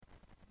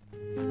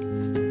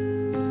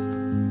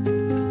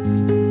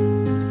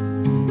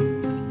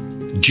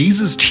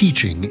Jesus'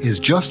 teaching is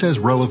just as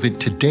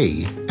relevant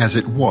today as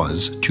it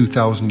was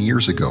 2,000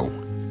 years ago.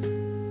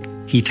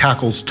 He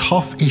tackles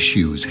tough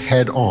issues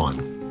head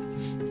on.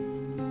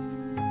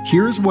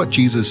 Here's what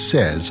Jesus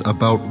says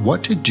about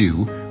what to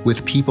do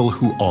with people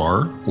who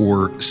are,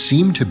 or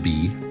seem to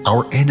be,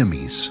 our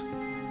enemies.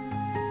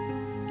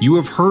 You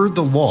have heard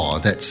the law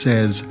that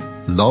says,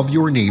 "Love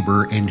your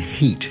neighbor and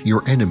hate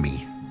your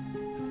enemy."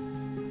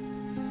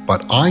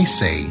 But I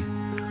say,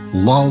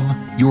 love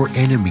your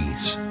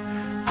enemies.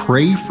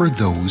 Pray for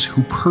those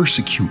who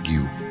persecute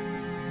you.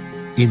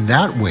 In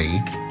that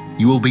way,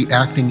 you will be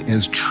acting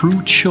as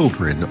true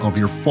children of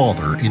your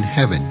Father in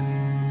heaven.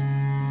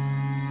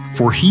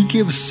 For he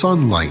gives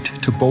sunlight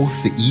to both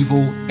the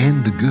evil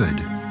and the good,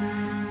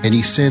 and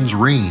he sends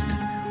rain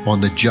on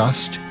the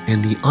just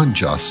and the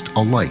unjust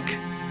alike.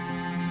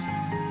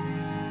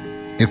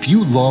 If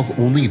you love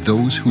only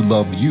those who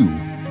love you,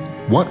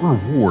 what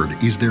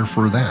reward is there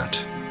for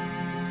that?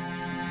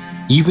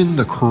 Even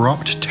the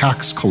corrupt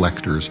tax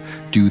collectors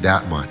do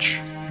that much.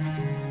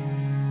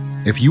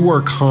 If you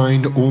are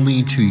kind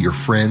only to your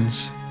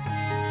friends,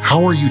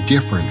 how are you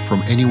different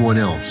from anyone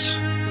else?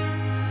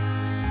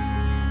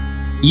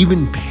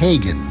 Even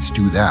pagans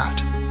do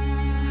that.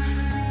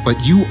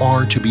 But you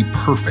are to be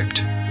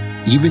perfect,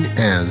 even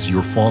as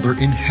your Father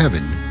in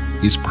heaven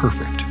is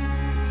perfect.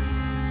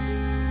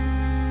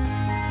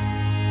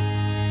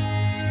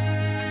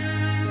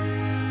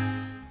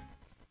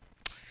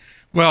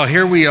 Well,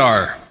 here we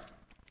are,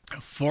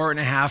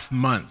 4.5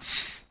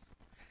 months.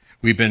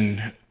 We've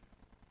been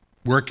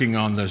working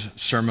on the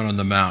Sermon on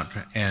the Mount,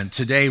 and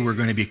today we're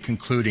going to be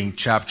concluding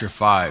chapter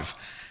 5.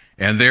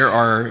 And there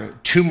are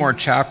 2 more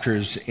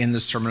chapters in the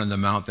Sermon on the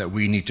Mount that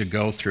we need to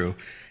go through.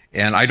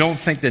 And I don't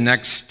think the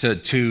next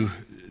 2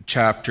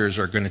 chapters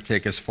are going to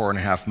take us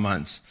 4.5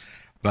 months.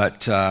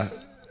 But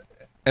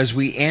as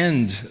we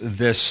end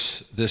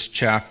this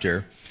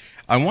chapter,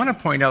 I want to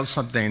point out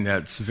something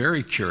that's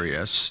very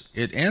curious.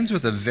 It ends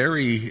with a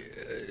very,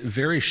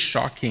 very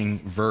shocking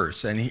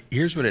verse. And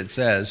here's what it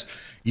says: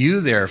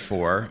 "You,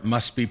 therefore,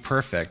 must be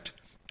perfect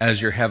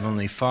as your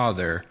heavenly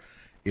Father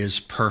is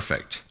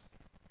perfect."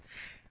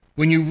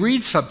 When you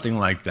read something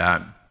like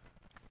that,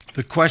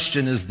 the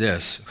question is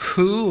this: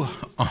 who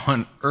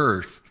on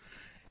earth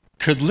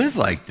could live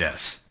like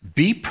this?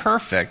 Be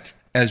perfect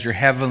as your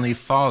heavenly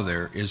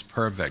Father is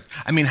perfect.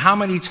 I mean, how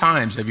many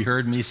times have you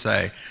heard me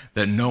say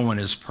that no one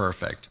is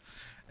perfect?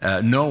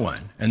 No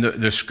one. And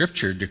the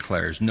scripture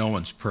declares no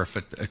one's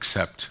perfect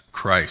except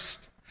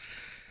Christ.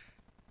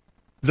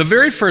 The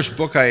very first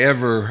book I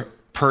ever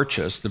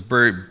purchased, the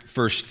very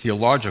first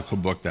theological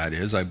book that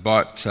is, I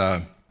bought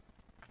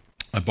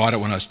it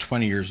when I was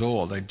 20 years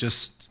old. I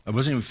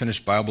wasn't even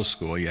finished Bible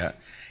school yet.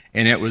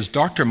 And it was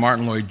Dr.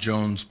 Martin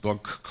Lloyd-Jones'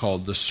 book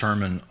called The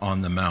Sermon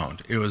on the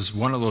Mount. It was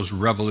one of those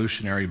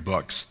revolutionary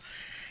books,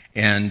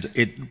 and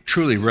it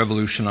truly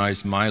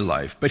revolutionized my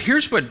life. But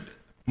here's what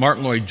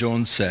Martin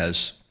Lloyd-Jones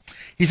says.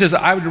 He says,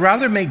 "I would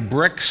rather make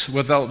bricks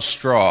without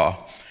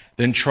straw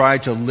than try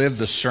to live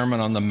the Sermon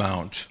on the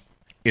Mount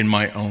in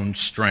my own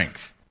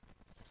strength."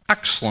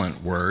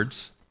 Excellent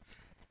words.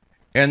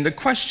 And the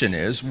question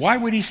is, why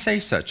would he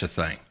say such a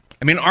thing?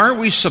 I mean, aren't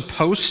we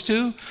supposed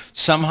to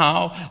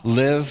somehow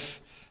live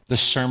the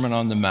Sermon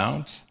on the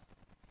Mount?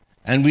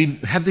 And we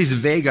have these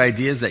vague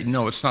ideas that,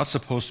 no, it's not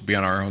supposed to be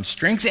on our own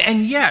strength.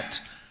 And yet,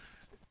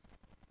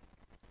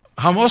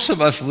 how most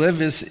of us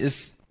live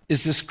is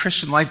this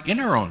Christian life in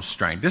our own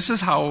strength. This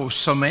is how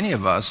so many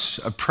of us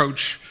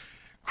approach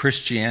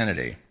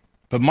Christianity.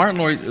 But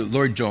Martin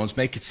Lloyd-Jones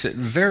makes it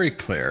very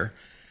clear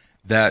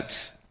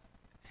that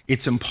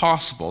it's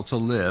impossible to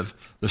live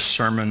the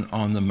Sermon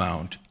on the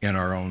Mount in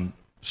our own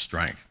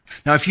strength.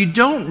 Now, if you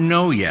don't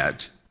know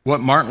yet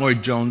what Martin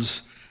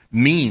Lloyd-Jones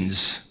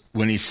means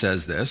when he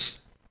says this,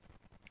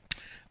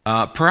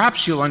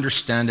 perhaps you'll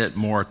understand it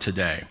more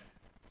today.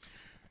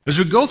 As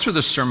we go through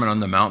the Sermon on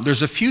the Mount,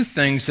 there's a few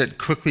things that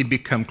quickly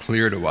become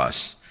clear to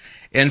us.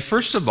 And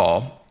first of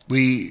all,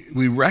 we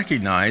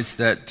recognize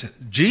that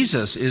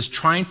Jesus is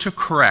trying to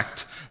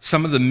correct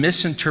some of the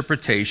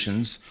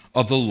misinterpretations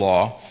of the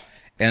law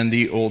and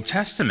the Old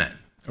Testament.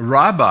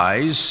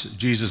 Rabbis,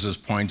 Jesus is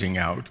pointing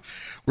out,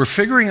 were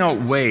figuring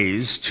out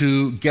ways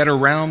to get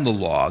around the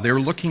law. They were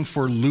looking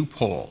for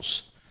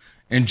loopholes.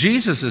 And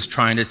Jesus is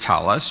trying to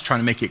tell us,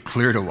 trying to make it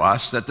clear to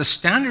us, that the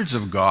standards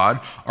of God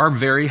are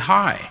very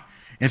high.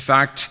 In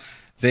fact,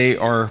 they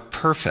are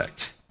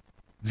perfect.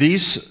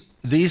 These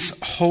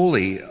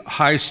holy,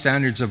 high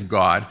standards of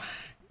God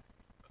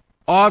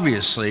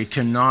obviously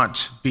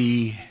cannot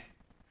be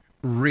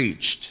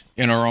reached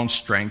in our own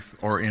strength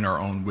or in our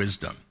own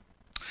wisdom.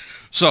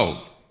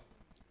 So,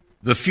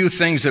 the few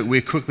things that we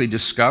quickly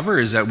discover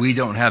is that we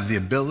don't have the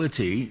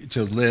ability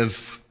to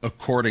live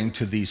according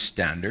to these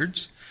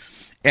standards.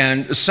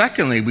 And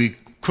secondly, we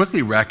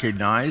quickly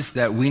recognize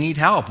that we need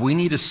help. We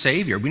need a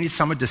Savior. We need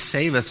someone to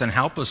save us and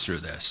help us through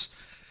this.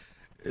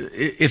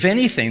 If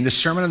anything, the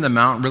Sermon on the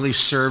Mount really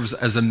serves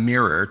as a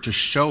mirror to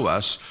show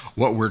us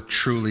what we're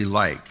truly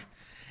like.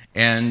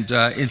 And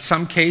in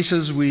some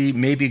cases, we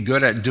may be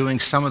good at doing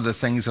some of the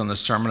things on the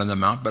Sermon on the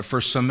Mount, but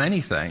for so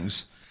many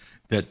things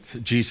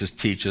that Jesus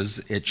teaches,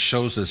 it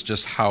shows us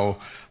just how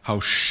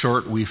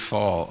short we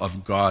fall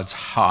of God's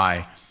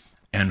high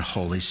and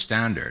holy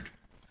standard.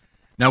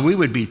 Now, we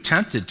would be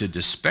tempted to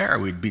despair.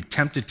 We'd be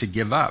tempted to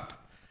give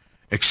up,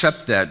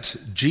 except that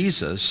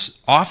Jesus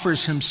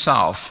offers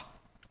himself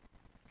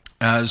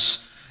as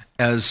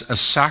a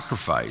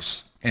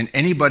sacrifice. And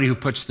anybody who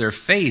puts their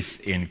faith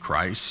in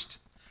Christ,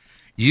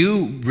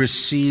 you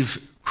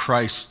receive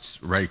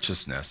Christ's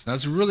righteousness. Now,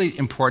 it's really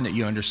important that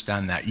you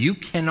understand that. You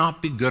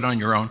cannot be good on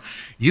your own.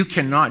 You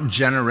cannot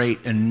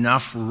generate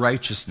enough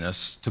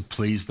righteousness to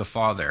please the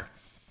Father.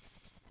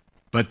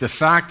 But the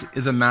fact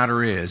of the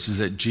matter is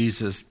that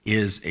Jesus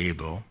is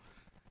able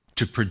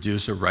to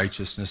produce a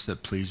righteousness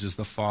that pleases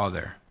the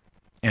Father.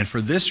 And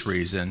for this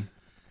reason,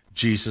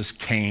 Jesus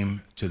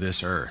came to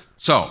this earth.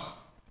 So,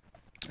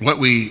 what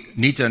we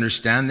need to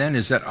understand then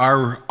is that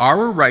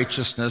our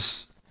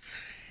righteousness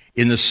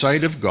in the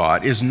sight of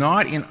God is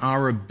not in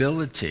our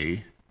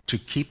ability to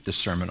keep the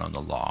Sermon on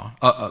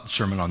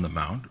the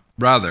Mount.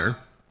 Rather,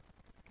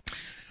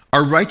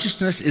 our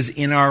righteousness is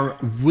in our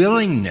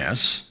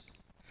willingness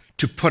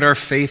to put our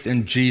faith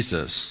in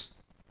Jesus,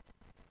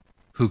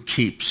 who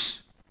keeps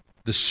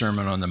the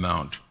Sermon on the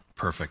Mount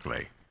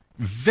perfectly.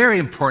 Very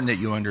important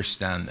that you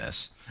understand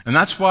this. And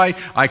that's why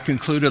I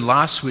concluded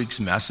last week's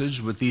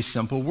message with these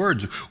simple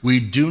words. We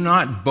do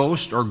not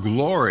boast or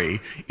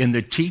glory in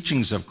the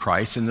teachings of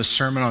Christ in the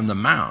Sermon on the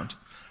Mount.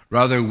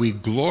 Rather, we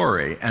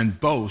glory and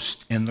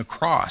boast in the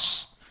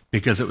cross,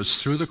 because it was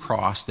through the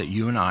cross that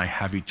you and I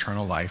have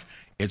eternal life.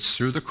 It's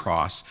through the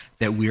cross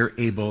that we are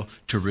able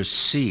to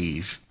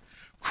receive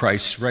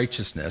Christ's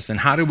righteousness. And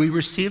how do we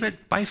receive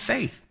it? By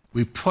faith.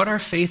 We put our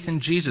faith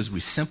in Jesus. We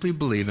simply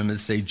believe him and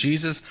say,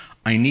 Jesus,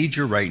 I need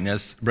your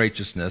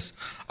righteousness.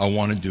 I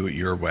want to do it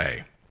your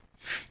way.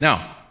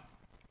 Now,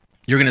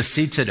 you're going to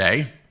see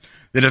today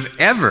that if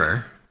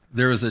ever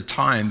there was a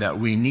time that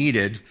we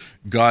needed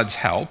God's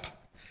help,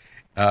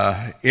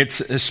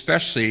 it's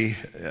especially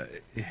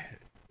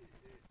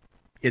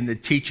in the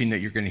teaching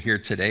that you're going to hear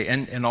today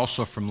and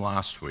also from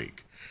last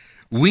week.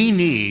 We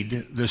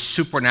need the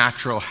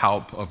supernatural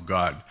help of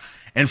God.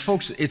 And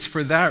folks, it's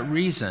for that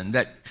reason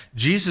that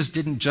Jesus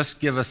didn't just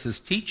give us his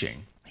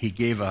teaching. He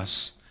gave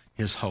us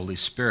his Holy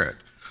Spirit,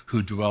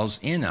 who dwells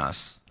in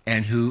us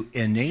and who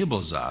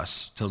enables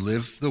us to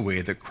live the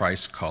way that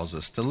Christ calls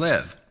us to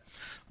live.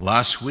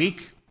 Last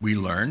week, we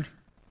learned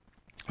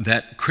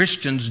that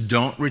Christians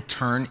don't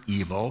return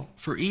evil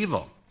for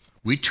evil.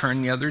 We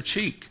turn the other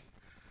cheek.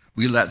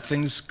 We let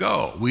things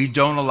go. We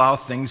don't allow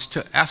things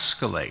to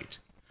escalate.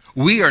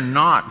 We are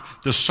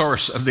not the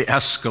source of the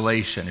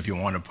escalation, if you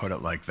want to put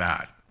it like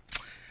that.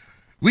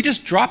 We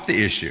just drop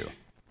the issue.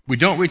 We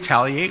don't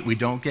retaliate. We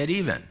don't get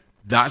even.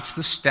 That's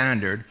the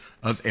standard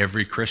of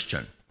every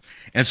Christian.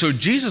 And so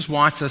Jesus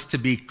wants us to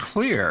be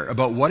clear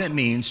about what it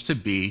means to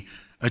be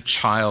a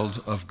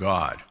child of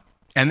God.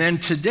 And then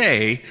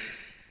today,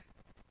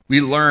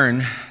 we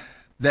learn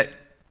that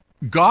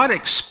God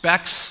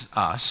expects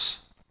us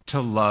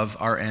to love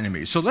our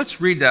enemies. So let's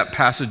read that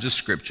passage of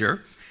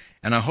Scripture.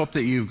 And I hope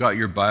that you've got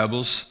your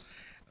Bibles,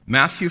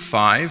 Matthew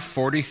 5,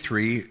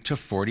 43 to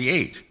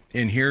 48.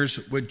 And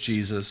here's what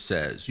Jesus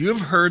says. You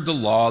have heard the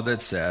law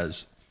that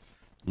says,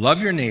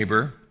 love your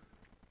neighbor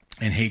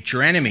and hate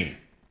your enemy.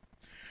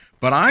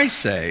 But I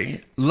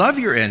say, love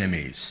your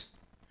enemies.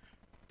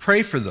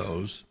 Pray for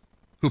those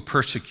who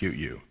persecute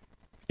you.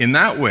 In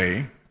that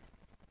way,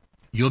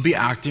 you'll be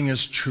acting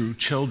as true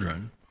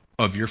children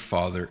of your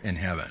Father in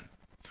heaven.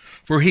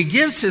 For he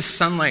gives his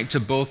sunlight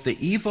to both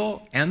the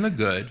evil and the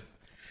good,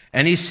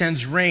 and he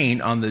sends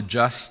rain on the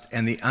just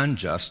and the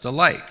unjust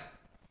alike.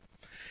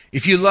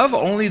 If you love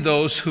only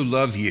those who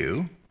love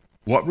you,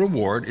 what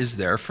reward is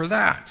there for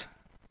that?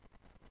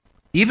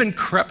 Even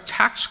corrupt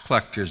tax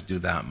collectors do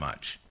that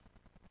much.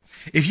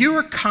 If you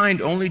are kind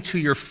only to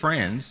your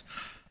friends,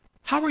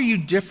 how are you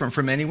different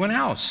from anyone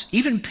else?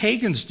 Even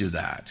pagans do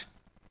that.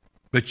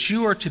 But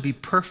you are to be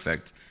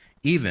perfect,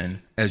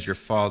 even as your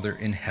Father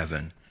in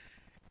heaven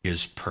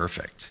is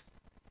perfect.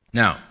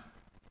 Now,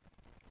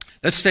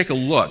 let's take a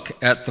look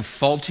at the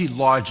faulty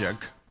logic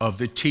of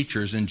the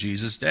teachers in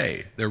Jesus'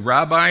 day. The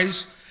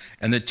rabbis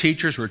and the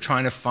teachers were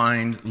trying to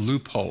find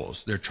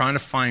loopholes. They're trying to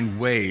find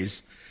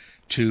ways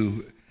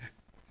to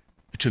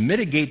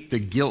mitigate the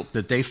guilt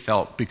that they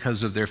felt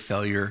because of their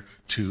failure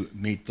to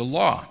meet the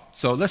law.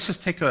 So let's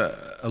just take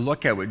a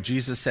look at what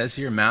Jesus says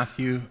here,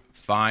 Matthew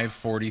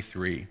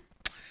 5:43.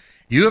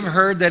 You have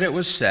heard that it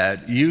was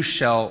said, you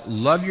shall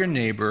love your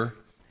neighbor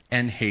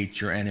and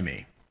hate your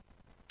enemy.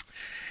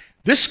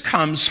 This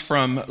comes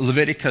from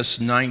Leviticus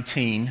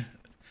 19,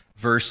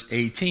 verse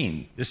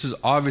 18. This is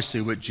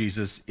obviously what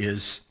Jesus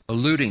is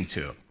alluding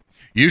to.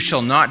 You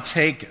shall not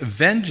take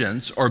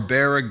vengeance or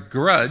bear a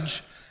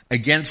grudge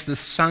against the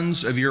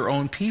sons of your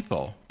own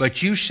people,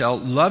 but you shall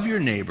love your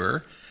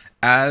neighbor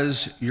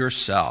as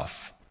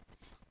yourself.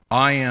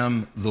 I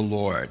am the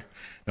Lord.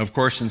 And of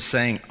course, in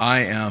saying, I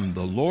am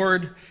the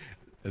Lord,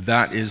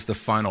 that is the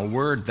final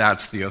word.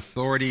 That's the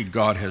authority.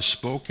 God has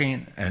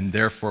spoken, and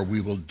therefore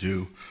we will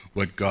do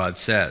what God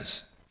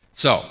says.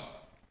 So,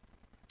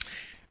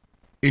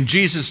 in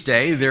Jesus'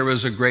 day, there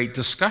was a great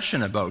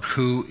discussion about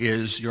who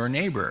is your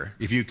neighbor,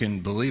 if you can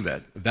believe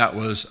it. That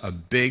was a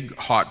big,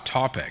 hot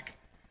topic.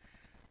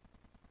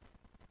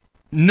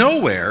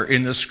 Nowhere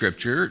in the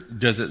scripture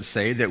does it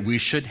say that we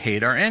should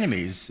hate our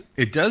enemies.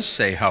 It does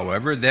say,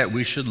 however, that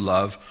we should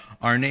love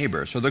our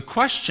neighbor. So the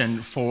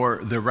question for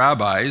the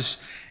rabbis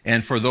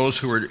and for those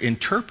who were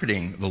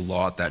interpreting the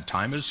law at that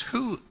time is,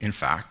 who, in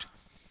fact,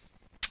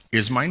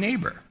 is my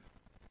neighbor?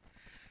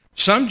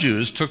 Some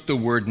Jews took the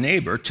word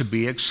neighbor to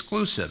be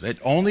exclusive. It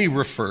only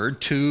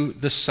referred to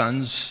the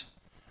sons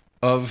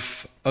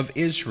of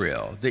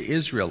Israel, the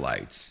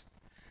Israelites.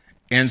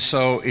 And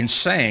so in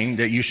saying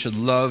that you should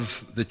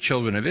love the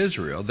children of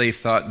Israel, they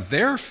thought,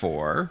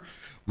 therefore,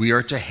 we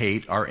are to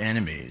hate our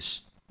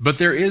enemies. But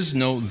there is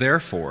no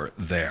therefore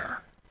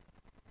there.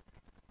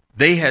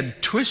 They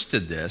had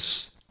twisted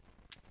this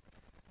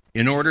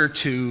in order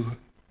to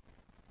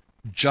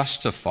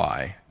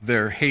justify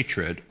their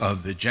hatred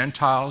of the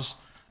Gentiles,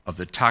 of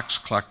the tax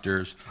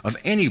collectors, of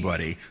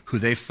anybody who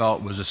they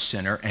felt was a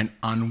sinner and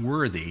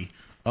unworthy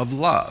of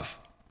love.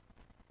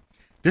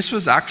 This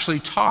was actually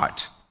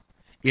taught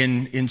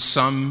in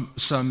some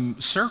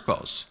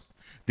circles.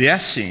 The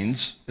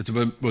Essenes, it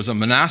was a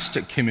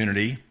monastic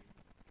community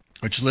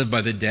which lived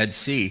by the Dead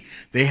Sea.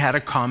 They had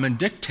a common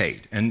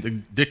dictate, and the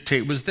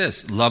dictate was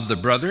this: love the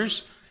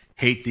brothers,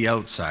 hate the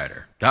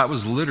outsider. That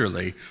was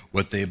literally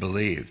what they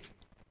believed.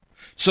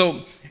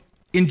 So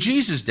in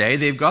Jesus' day,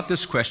 they've got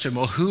this question,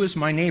 well, who is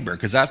my neighbor?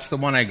 Because that's the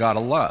one I got to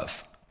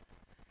love.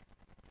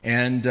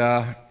 And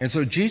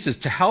so Jesus,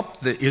 to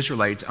help the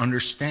Israelites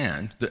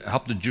understand, to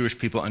help the Jewish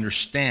people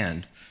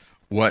understand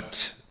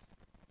what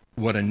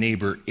a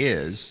neighbor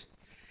is,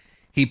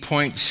 he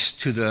points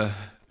to the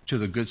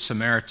Good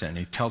Samaritan.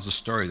 He tells a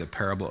story, the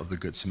parable of the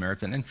Good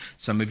Samaritan, and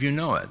some of you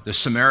know it. The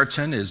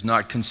Samaritan is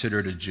not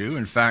considered a Jew.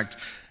 In fact,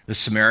 the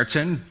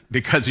Samaritan,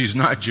 because he's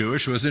not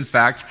Jewish, was in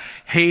fact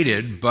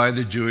hated by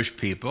the Jewish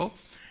people.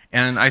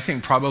 And I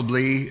think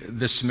probably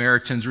the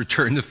Samaritans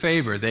returned the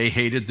favor. They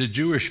hated the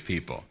Jewish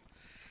people.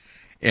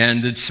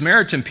 And the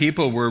Samaritan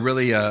people were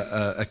really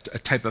a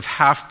type of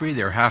half-breed.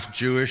 They're half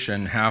Jewish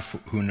and half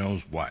who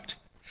knows what.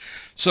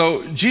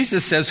 So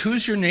Jesus says,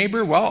 who's your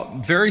neighbor?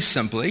 Well, very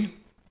simply,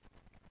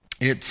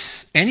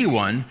 it's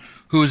anyone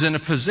who is in a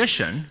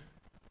position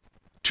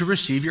to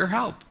receive your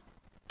help.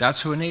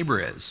 That's who a neighbor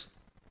is.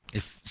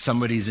 If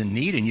somebody's in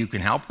need and you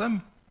can help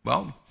them,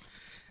 well,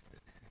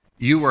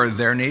 you are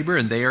their neighbor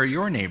and they are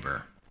your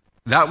neighbor.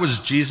 That was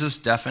Jesus'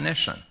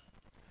 definition.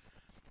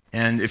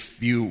 And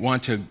if you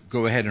want to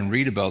go ahead and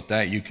read about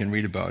that, you can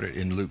read about it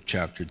in Luke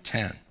chapter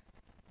 10.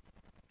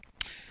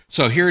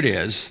 So here it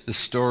is, the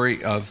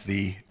story of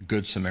the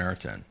Good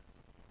Samaritan.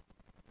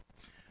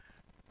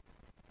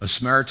 A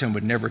Samaritan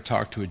would never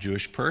talk to a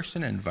Jewish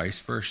person, and vice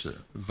versa.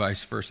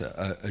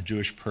 A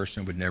Jewish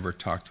person would never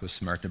talk to a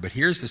Samaritan. But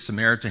here's the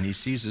Samaritan. He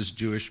sees this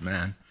Jewish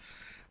man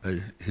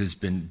who's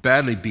been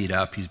badly beat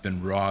up. He's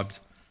been robbed,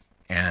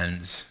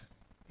 and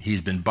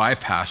he's been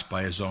bypassed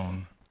by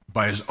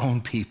his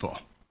own people.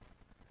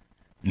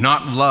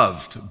 Not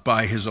loved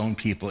by his own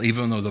people,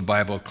 even though the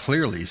Bible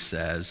clearly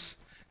says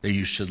that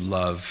you should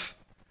love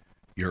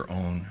your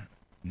own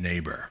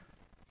neighbor.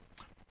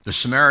 The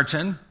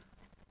Samaritan,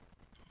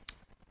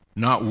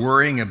 not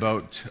worrying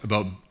about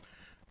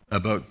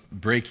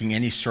breaking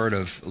any sort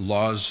of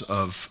laws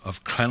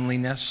of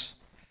cleanliness,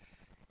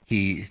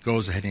 he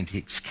goes ahead and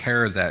takes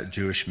care of that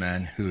Jewish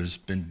man who has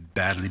been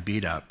badly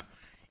beat up,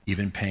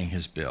 even paying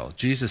his bill.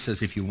 Jesus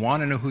says, if you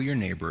want to know who your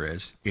neighbor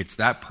is, it's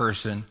that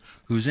person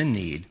who's in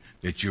need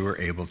that you are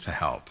able to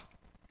help.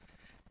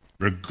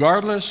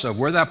 Regardless of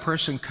where that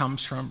person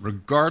comes from,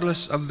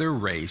 regardless of their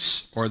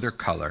race or their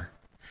color,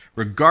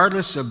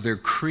 regardless of their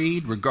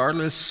creed,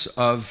 regardless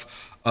of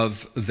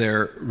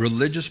their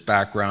religious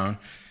background,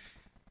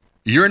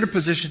 you're in a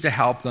position to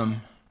help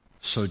them,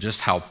 so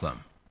just help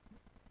them.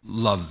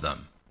 Love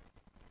them.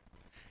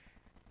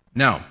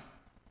 Now,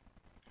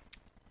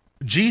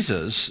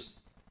 Jesus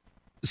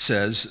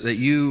says that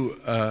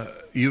you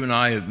and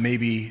I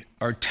maybe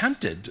are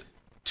tempted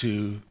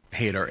to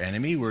hate our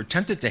enemy. We're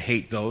tempted to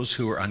hate those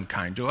who are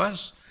unkind to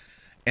us.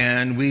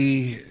 And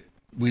we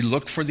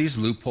look for these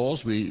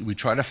loopholes. We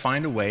try to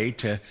find a way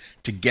to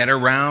get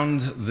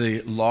around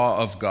the law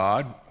of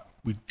God.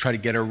 We try to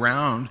get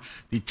around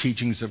the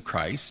teachings of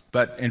Christ.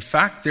 But in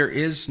fact, there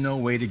is no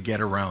way to get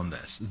around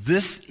this.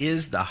 This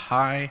is the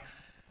high,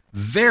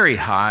 very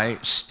high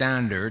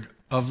standard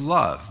of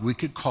love. We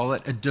could call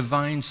it a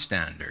divine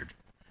standard.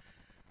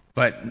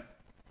 But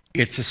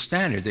it's a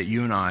standard that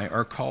you and I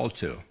are called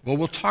to. Well,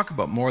 we'll talk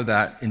about more of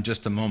that in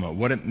just a moment,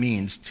 what it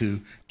means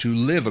to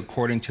live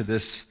according to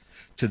this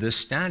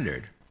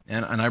standard.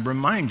 And I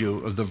remind you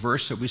of the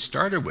verse that we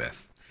started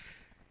with.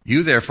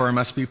 You, therefore,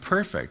 must be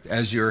perfect,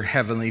 as your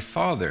heavenly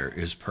Father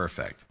is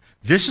perfect.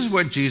 This is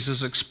what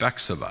Jesus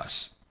expects of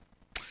us.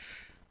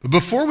 But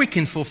before we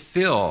can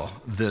fulfill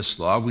this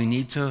law, we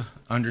need to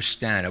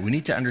understand it. We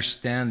need to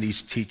understand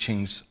these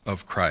teachings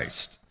of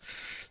Christ.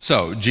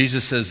 So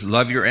Jesus says,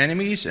 love your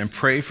enemies and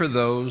pray for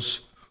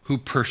those who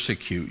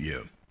persecute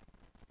you.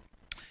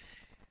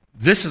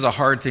 This is a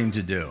hard thing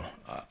to do.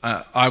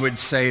 I would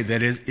say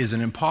that it is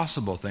an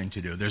impossible thing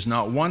to do. There's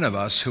not one of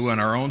us who in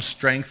our own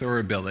strength or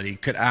ability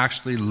could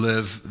actually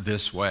live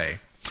this way.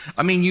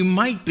 I mean, you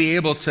might be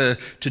able to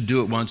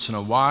do it once in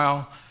a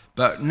while,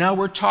 but now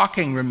we're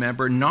talking,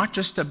 remember, not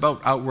just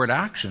about outward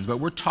actions, but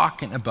we're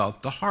talking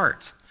about the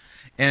heart.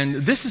 And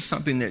this is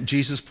something that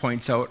Jesus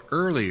points out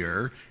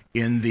earlier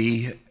in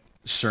the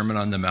Sermon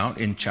on the Mount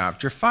in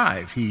chapter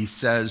 5. He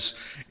says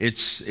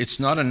it's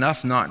not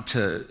enough not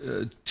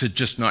to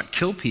just not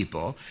kill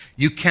people.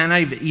 You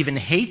cannot even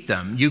hate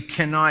them. You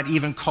cannot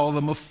even call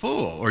them a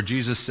fool. Or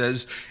Jesus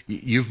says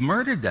you've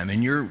murdered them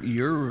and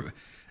you're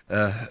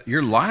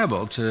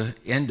liable to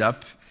end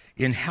up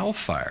in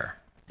hellfire.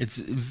 It's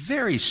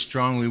very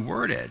strongly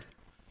worded.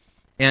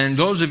 And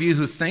those of you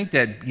who think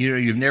that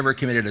you've never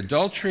committed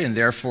adultery and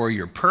therefore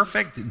you're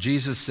perfect,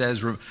 Jesus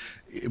says,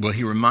 well,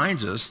 he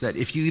reminds us that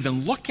if you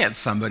even look at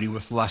somebody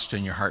with lust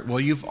in your heart,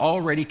 well, you've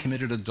already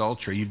committed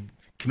adultery. You've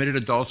committed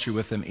adultery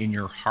with them in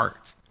your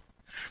heart.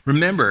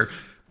 Remember,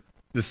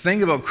 the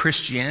thing about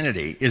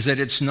Christianity is that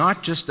it's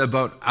not just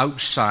about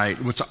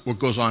outside, what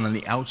goes on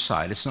the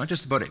outside. It's not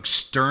just about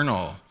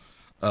external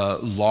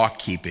law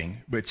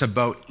keeping, but it's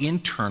about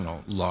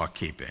internal law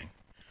keeping.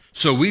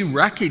 So we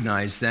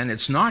recognize then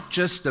it's not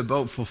just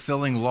about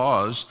fulfilling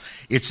laws,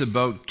 it's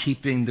about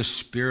keeping the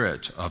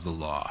spirit of the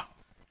law.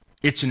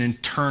 It's an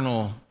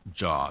internal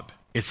job.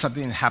 It's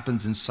something that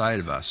happens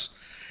inside of us,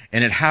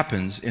 and it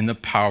happens in the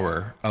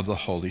power of the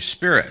Holy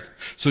Spirit.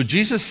 So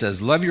Jesus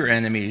says, love your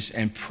enemies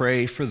and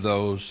pray for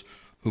those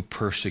who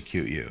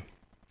persecute you.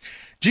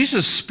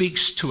 Jesus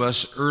speaks to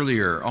us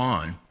earlier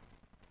on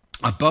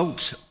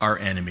about our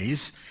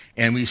enemies,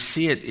 and we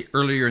see it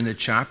earlier in the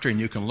chapter, and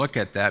you can look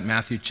at that,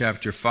 Matthew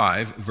chapter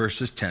 5,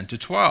 verses 10 to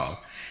 12.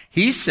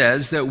 He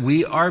says that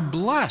we are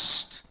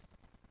blessed.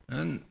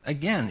 And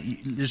again,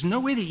 there's no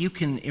way that you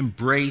can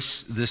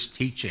embrace this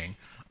teaching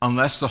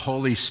unless the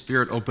Holy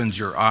Spirit opens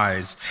your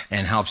eyes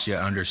and helps you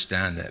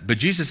understand that. But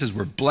Jesus says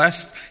we're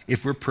blessed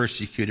if we're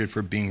persecuted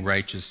for being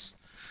righteous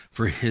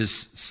for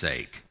his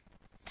sake.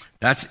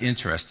 That's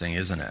interesting,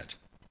 isn't it?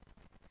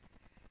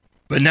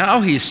 But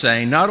now he's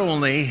saying not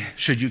only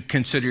should you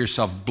consider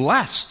yourself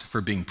blessed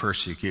for being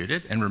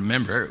persecuted, and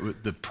remember,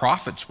 the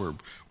prophets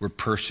were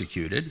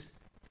persecuted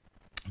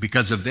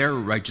because of their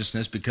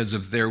righteousness, because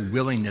of their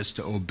willingness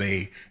to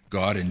obey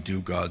God and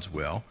do God's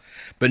will.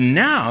 But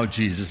now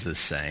Jesus is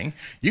saying,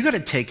 you got to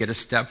take it a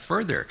step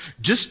further.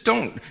 Just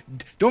don't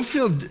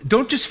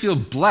just feel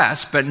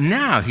blessed, but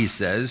now he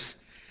says,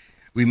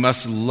 we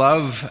must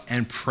love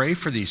and pray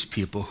for these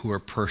people who are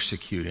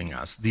persecuting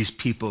us, these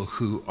people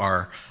who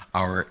are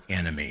our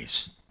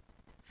enemies.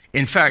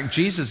 In fact,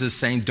 Jesus is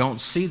saying, don't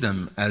see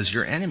them as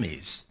your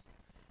enemies.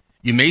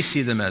 You may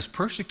see them as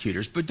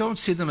persecutors, but don't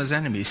see them as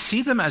enemies.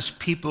 See them as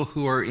people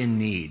who are in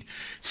need.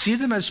 See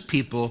them as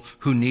people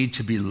who need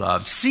to be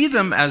loved. See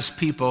them as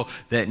people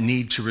that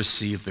need to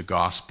receive the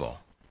gospel.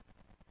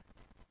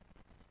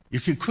 You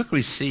can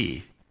quickly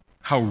see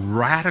how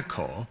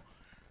radical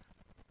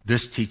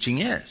this teaching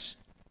is.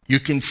 You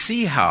can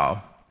see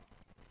how,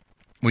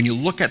 when you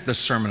look at the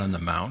Sermon on the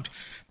Mount,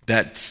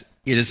 that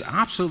it is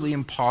absolutely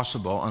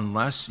impossible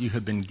unless you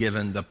have been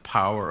given the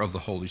power of the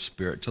Holy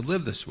Spirit to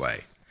live this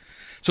way.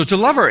 So to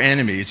love our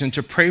enemies and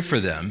to pray for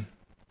them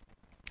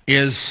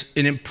is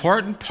an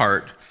important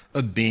part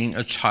of being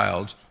a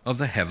child of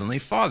the Heavenly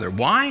Father.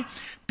 Why?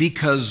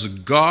 Because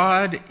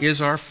God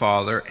is our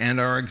Father and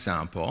our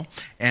example,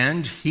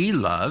 and he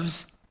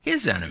loves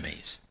his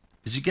enemies.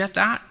 Did you get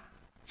that?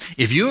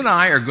 If you and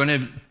I are going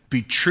to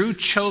be true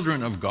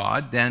children of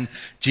God, then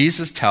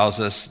Jesus tells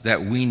us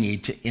that we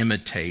need to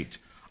imitate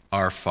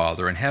our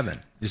Father in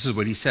heaven. This is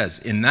what he says.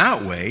 In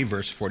that way,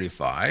 verse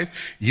 45,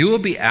 you will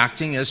be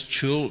acting as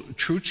true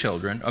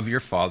children of your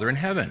Father in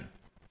heaven.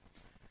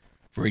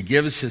 For he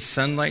gives his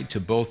sunlight to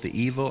both the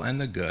evil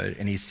and the good,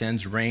 and he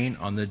sends rain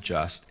on the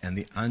just and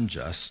the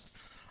unjust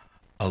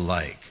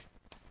alike.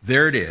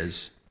 There it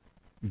is.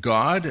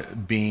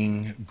 God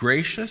being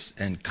gracious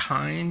and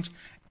kind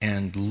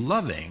and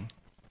loving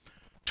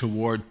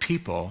toward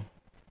people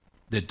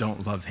that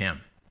don't love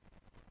him,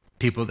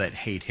 people that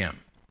hate him.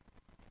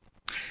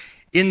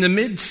 In the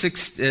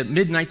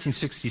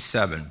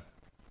mid-1967,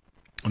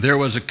 there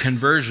was a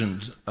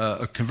convergence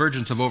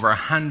of over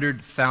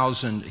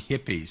 100,000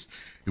 hippies.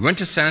 We went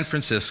to San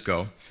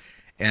Francisco,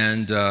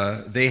 and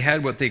they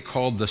had what they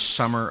called the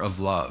Summer of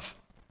Love.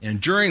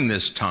 And during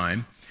this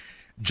time,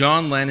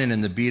 John Lennon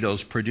and the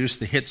Beatles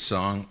produced the hit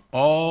song,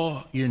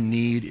 All You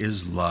Need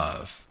Is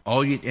Love.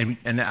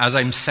 And as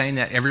I'm saying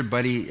that,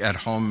 everybody at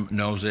home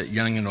knows it,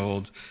 young and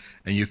old,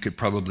 and you could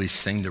probably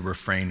sing the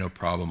refrain, no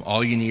problem.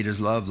 All you need is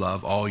love,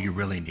 love. All you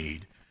really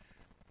need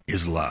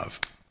is love.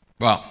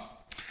 Well,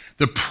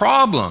 the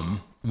problem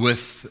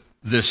with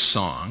this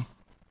song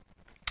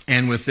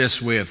and with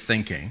this way of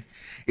thinking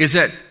is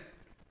that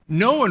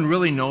no one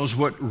really knows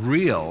what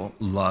real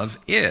love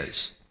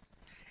is.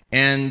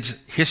 And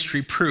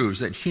history proves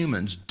that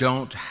humans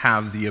don't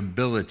have the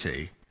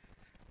ability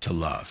to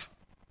love.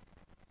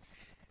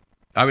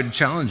 I would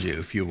challenge you,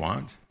 if you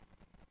want,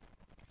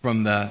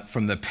 from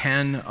the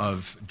pen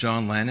of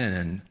John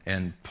Lennon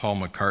and Paul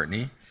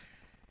McCartney,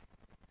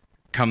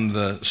 come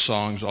the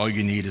songs All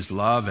You Need Is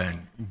Love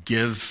and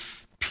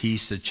Give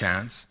Peace a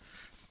Chance.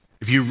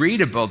 If you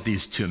read about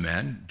these two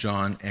men,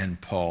 John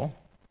and Paul,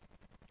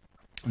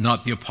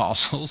 not the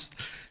apostles,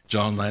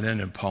 John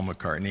Lennon and Paul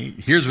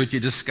McCartney, here's what you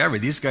discover.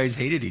 These guys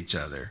hated each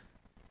other.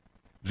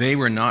 They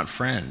were not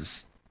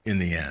friends in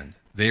the end.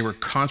 They were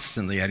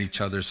constantly at each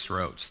other's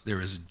throats. There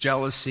was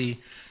jealousy,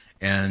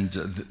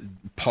 and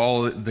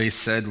Paul, they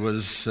said,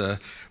 was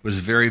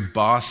very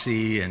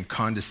bossy and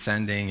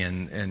condescending,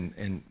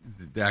 and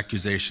the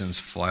accusations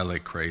fly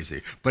like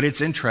crazy. But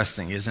it's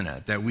interesting, isn't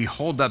it, that we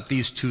hold up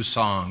these two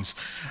songs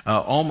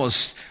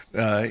almost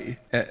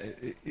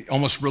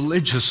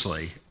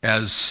religiously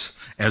as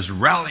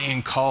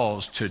rallying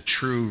calls to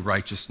true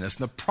righteousness.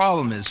 And the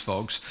problem is,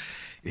 folks,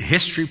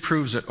 history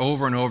proves it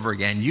over and over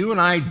again. You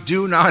and I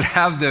do not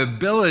have the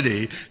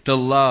ability to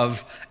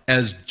love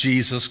as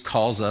Jesus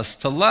calls us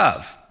to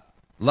love.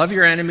 Love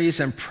your enemies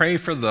and pray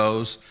for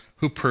those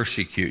who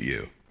persecute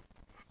you.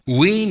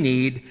 We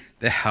need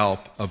the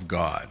help of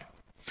God.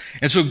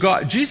 And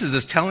so Jesus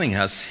is telling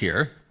us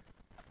here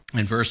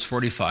in verse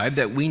 45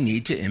 that we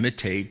need to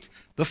imitate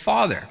the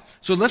Father.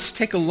 So let's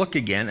take a look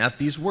again at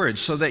these words.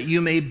 So that you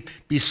may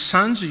be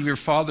sons of your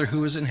Father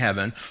who is in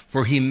heaven,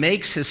 for he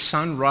makes his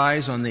sun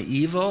rise on the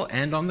evil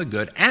and on the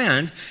good,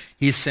 and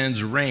he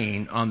sends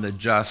rain on the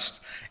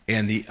just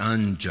and the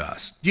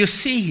unjust. You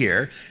see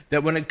here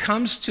that when it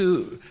comes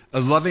to a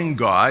loving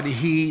God,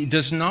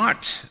 he's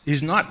not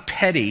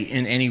petty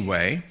in any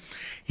way.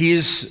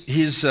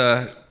 He's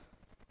not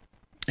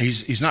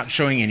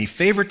showing any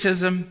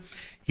favoritism.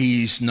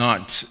 He's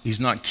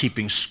not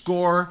keeping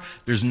score.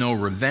 There's no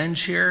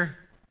revenge here.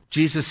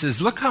 Jesus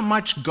says, look how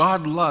much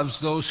God loves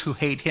those who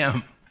hate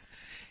him.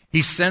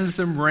 He sends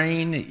them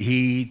rain.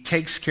 He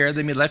takes care of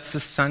them. He lets the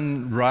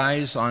sun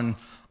rise on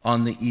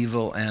the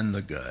evil and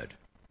the good.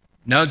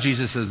 Now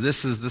Jesus says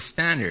this is the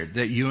standard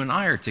that you and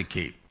I are to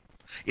keep.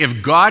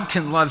 If God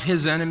can love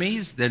his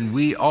enemies, then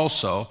we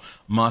also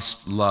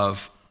must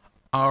love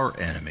our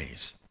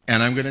enemies.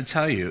 And I'm going to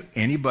tell you,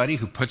 anybody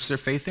who puts their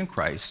faith in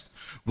Christ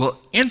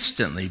will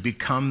instantly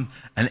become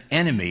an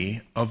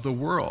enemy of the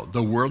world.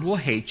 The world will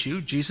hate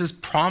you. Jesus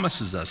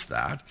promises us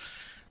that.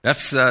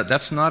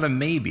 That's not a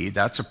maybe,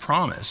 that's a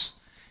promise.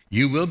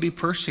 You will be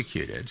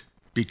persecuted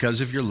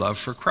because of your love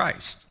for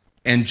Christ.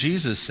 And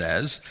Jesus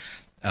says,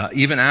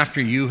 even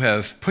after you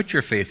have put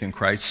your faith in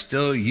Christ,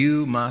 still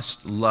you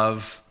must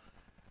love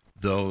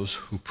those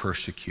who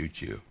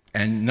persecute you.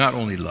 And not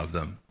only love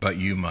them, but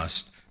you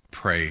must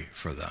pray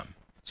for them.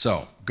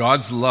 So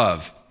God's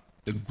love,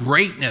 the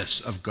greatness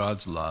of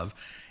God's love,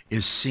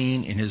 is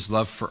seen in his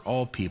love for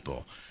all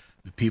people,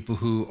 the people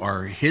who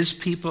are his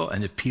people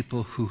and the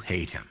people who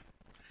hate him.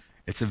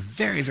 It's a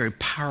very, very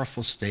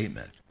powerful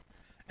statement.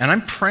 And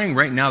I'm praying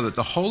right now that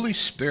the Holy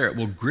Spirit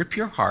will grip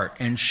your heart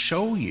and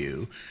show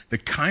you the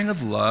kind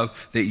of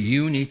love that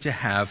you need to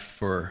have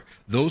for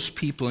those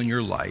people in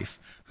your life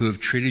who have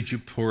treated you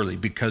poorly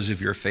because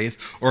of your faith,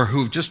 or who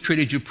have just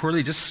treated you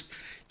poorly just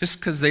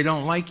because they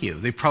don't like you.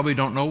 They probably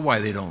don't know why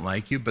they don't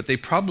like you, but they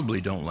probably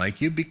don't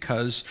like you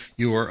because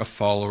you are a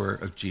follower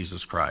of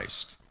Jesus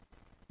Christ.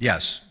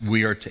 Yes,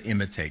 we are to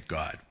imitate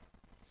God.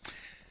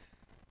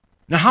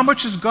 Now, how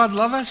much does God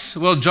love us?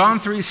 Well, John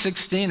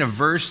 3:16, a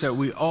verse that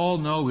we all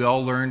know, we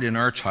all learned in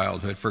our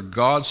childhood. For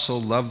God so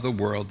loved the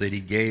world that he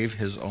gave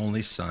his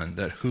only Son,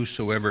 that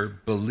whosoever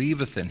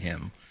believeth in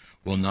him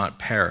will not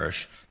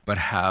perish, but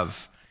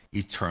have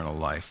eternal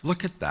life.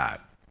 Look at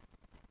that.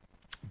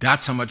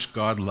 That's how much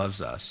God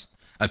loves us.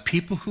 A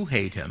people who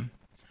hate him,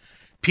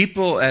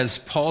 people, as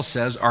Paul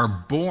says, are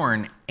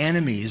born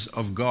enemies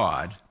of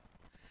God.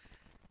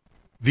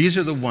 These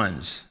are the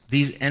ones,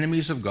 these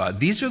enemies of God,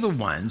 these are the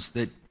ones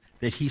that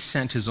he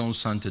sent his own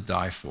Son to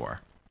die for.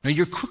 Now,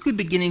 you're quickly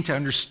beginning to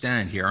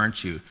understand here,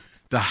 aren't you?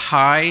 The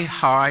high,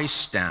 high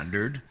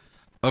standard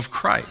of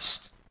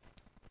Christ.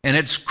 And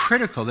it's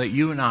critical that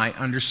you and I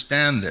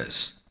understand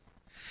this.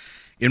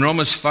 In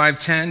Romans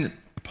 5:10,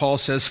 Paul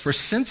says, for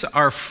since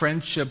our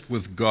friendship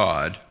with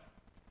God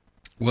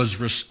was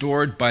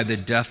restored by the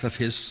death of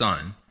his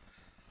Son,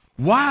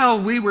 while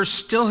we were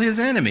still his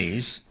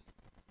enemies,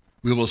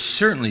 we will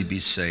certainly be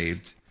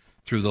saved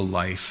through the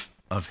life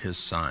of his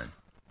Son.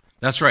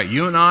 That's right.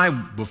 You and I,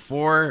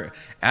 before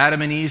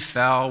Adam and Eve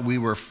fell, we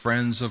were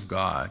friends of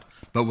God.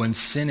 But when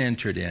sin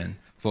entered in,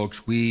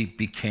 folks, we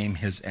became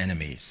his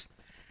enemies.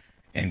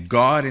 And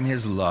God in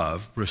his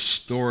love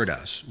restored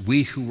us.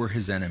 We who were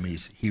his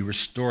enemies, he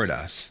restored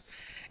us,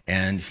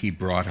 and he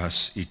brought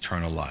us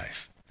eternal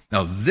life.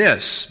 Now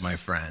this, my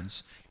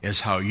friends,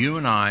 is how you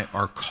and I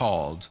are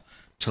called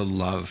to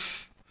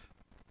love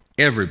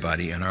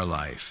everybody in our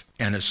life,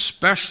 and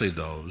especially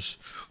those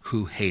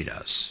who hate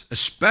us,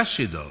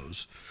 especially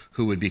those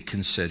who would be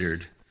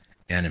considered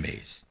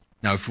enemies.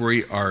 Now, if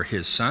we are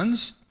his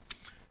sons,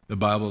 the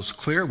Bible is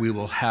clear, we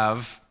will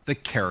have the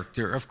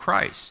character of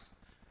Christ.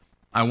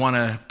 I want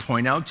to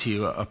point out to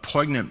you a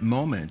poignant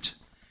moment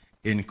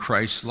in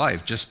Christ's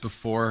life just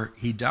before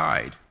he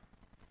died.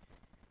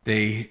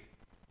 They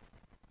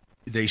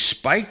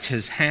spiked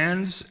his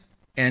hands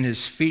and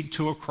his feet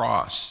to a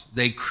cross.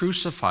 They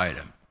crucified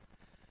him.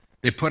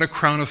 They put a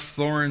crown of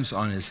thorns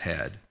on his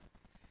head.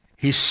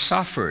 He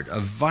suffered a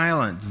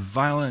violent,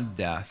 violent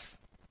death.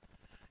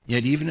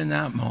 Yet even in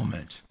that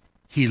moment,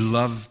 he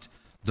loved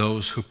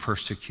those who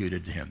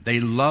persecuted him. They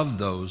loved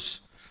those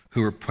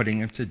who were putting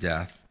him to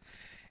death.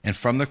 And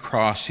from the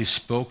cross, he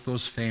spoke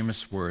those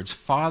famous words,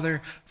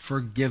 "Father,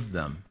 forgive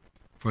them,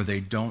 for they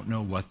don't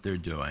know what they're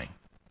doing."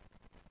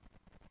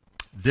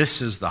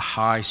 This is the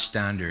high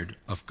standard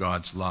of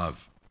God's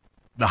love,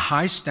 the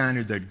high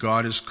standard that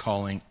God is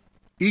calling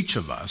each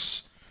of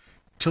us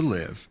to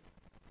live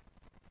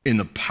in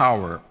the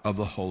power of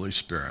the Holy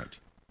Spirit.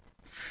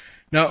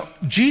 Now,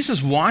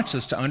 Jesus wants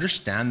us to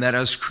understand that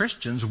as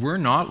Christians, we're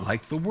not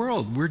like the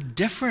world. We're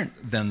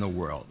different than the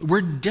world.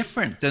 We're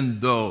different than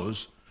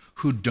those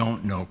who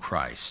don't know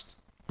Christ.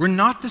 We're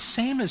not the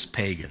same as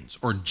pagans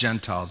or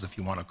Gentiles, if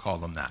you want to call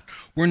them that.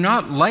 We're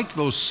not like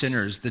those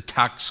sinners, the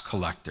tax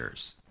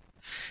collectors.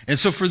 And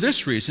so for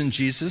this reason,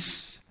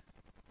 Jesus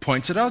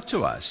points it out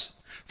to us.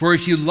 For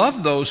if you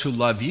love those who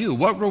love you,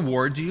 what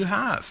reward do you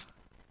have?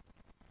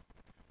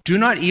 Do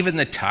not even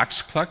the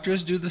tax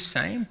collectors do the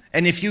same?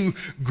 And if you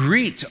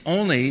greet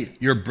only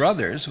your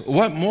brothers,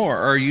 what more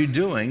are you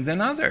doing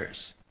than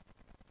others?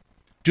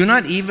 Do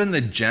not even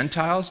the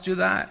Gentiles do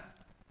that?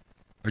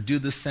 Or do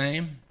the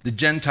same? The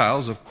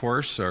Gentiles, of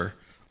course, are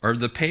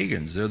the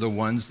pagans. They're the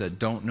ones that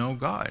don't know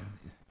God.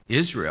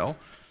 Israel,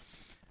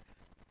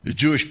 the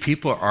Jewish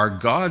people, are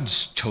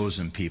God's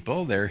chosen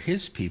people. They're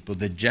his people.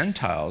 The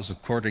Gentiles,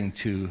 according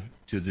to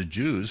the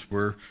Jews,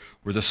 were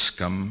the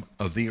scum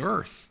of the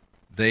earth.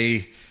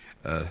 They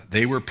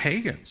were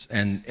pagans.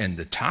 And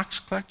the tax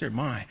collector,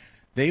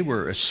 they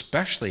were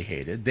especially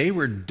hated. They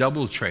were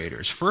double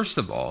traitors. First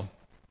of all,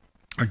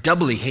 or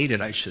doubly hated,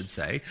 I should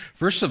say.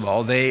 First of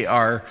all, they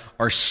are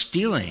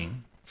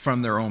stealing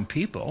from their own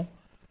people,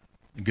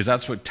 because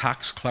that's what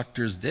tax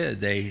collectors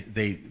did.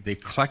 They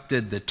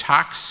collected the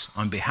tax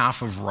on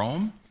behalf of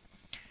Rome,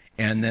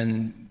 and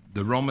then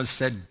the Romans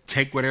said,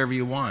 take whatever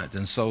you want.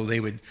 And so they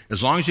would,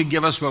 as long as you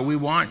give us what we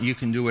want, you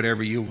can do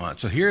whatever you want.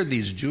 So here are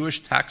these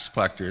Jewish tax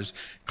collectors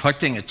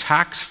collecting a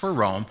tax for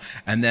Rome,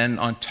 and then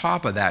on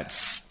top of that,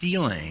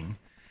 stealing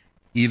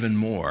even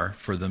more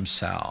for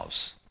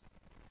themselves.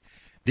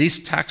 These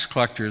tax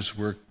collectors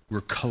were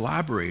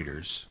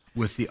collaborators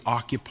with the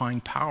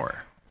occupying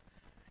power.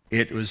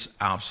 It was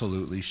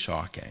absolutely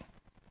shocking.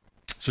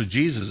 So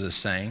Jesus is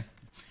saying,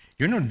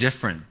 you're no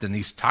different than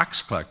these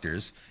tax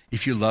collectors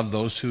if you love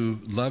those who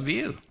love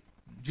you.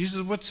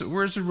 Jesus,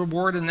 where's the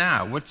reward in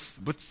that? What's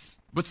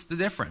the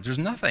difference? There's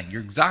nothing.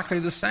 You're exactly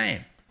the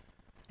same.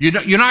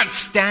 You're not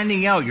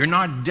standing out. You're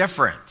not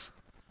different.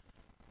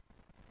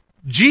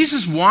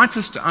 Jesus wants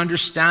us to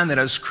understand that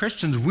as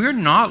Christians, we're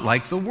not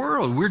like the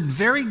world. We're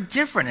very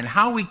different in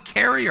how we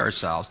carry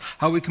ourselves,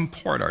 how we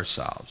comport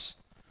ourselves.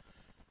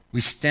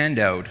 We stand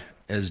out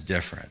as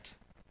different.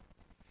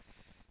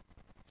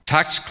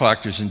 Tax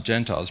collectors and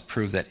Gentiles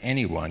prove that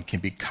anyone can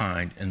be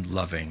kind and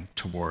loving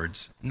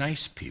towards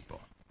nice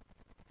people.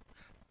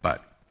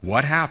 But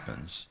what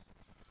happens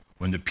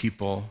when the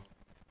people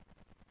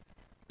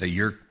that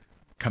you're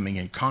coming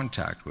in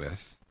contact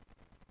with,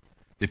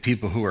 the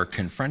people who are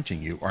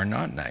confronting you, are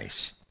not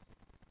nice?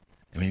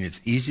 I mean,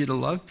 it's easy to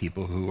love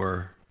people who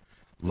are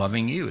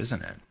loving you,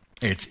 isn't it?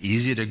 It's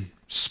easy to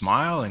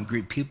smile and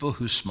greet people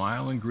who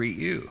smile and greet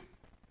you.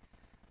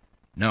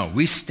 No,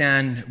 we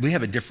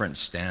have a different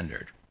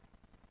standard.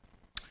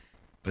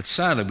 But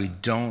sadly,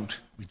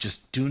 we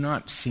just do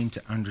not seem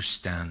to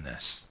understand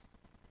this.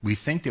 We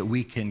think that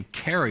we can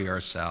carry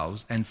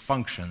ourselves and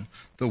function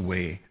the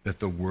way that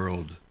the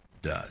world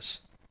does.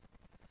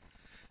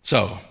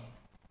 So,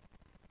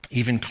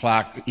 even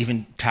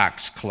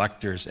tax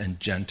collectors and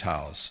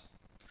Gentiles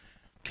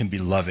can be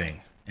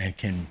loving and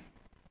can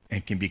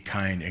be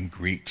kind and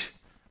greet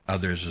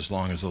others as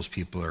long as those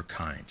people are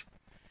kind.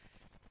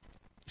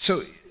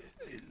 So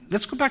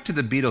let's go back to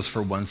the Beatles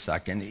for 1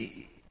 second.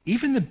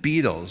 Even the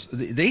Beatles,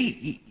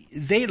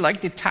 they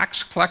like the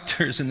tax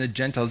collectors and the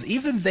Gentiles,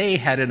 even they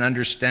had an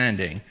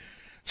understanding,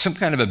 some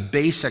kind of a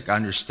basic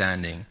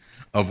understanding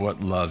of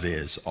what love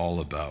is all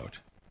about.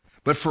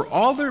 But for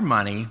all their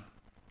money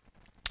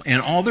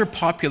and all their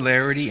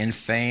popularity and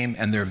fame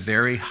and their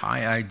very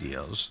high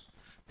ideals,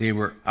 they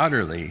were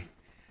utterly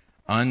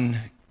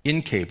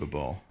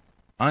incapable,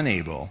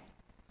 unable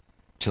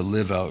to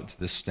live out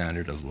the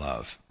standard of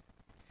love.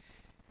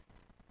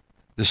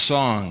 The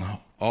song,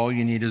 All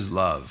You Need Is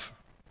Love,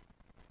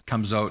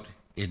 comes out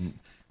in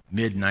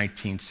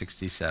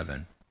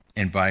mid-1967.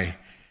 And by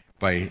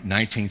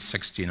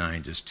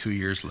 1969, just 2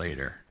 years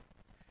later,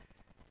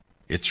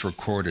 it's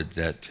recorded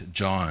that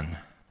John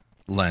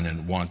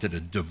Lennon wanted a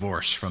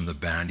divorce from the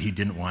band. He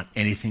didn't want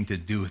anything to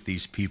do with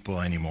these people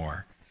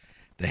anymore.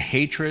 The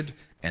hatred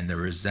and the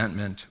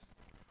resentment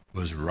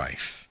was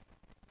rife.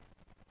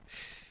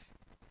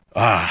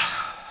 How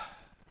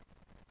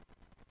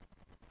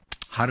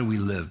do we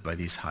live by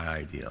these high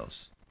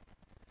ideals?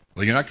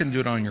 Well, you're not going to do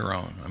it on your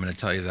own. I'm going to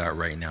tell you that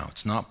right now.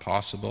 It's not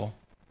possible.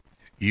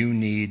 You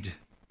need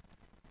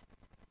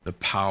the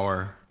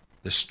power,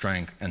 the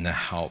strength, and the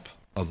help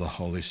of the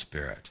Holy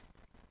Spirit.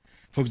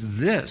 Folks,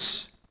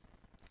 this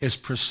is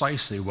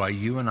precisely why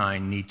you and I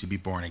need to be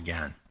born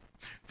again.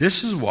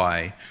 This is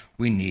why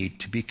we need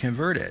to be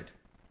converted.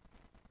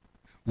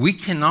 We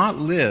cannot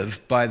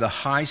live by the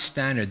high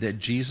standard that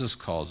Jesus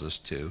calls us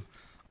to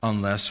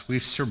unless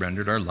we've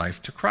surrendered our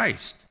life to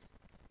Christ.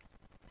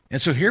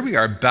 And so here we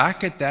are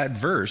back at that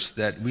verse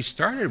that we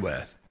started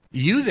with.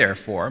 You,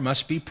 therefore,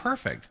 must be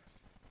perfect,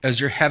 as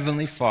your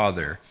heavenly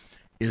Father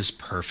is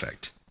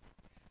perfect.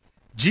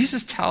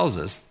 Jesus tells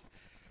us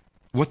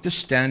what the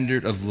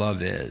standard of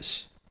love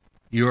is.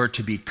 You are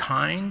to be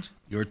kind,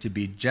 you are to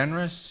be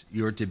generous,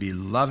 you are to be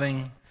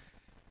loving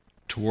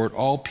toward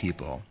all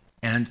people,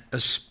 and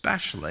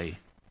especially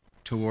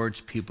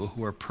towards people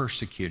who are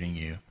persecuting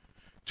you,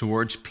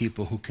 towards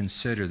people who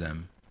consider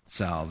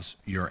themselves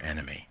your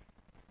enemy.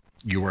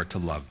 You are to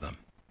love them.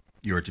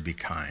 You are to be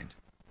kind.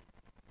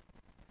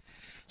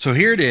 So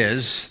here it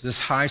is, this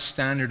high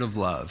standard of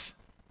love.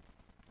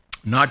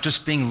 Not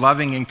just being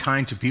loving and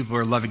kind to people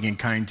who are loving and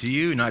kind to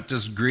you, not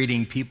just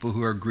greeting people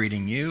who are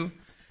greeting you.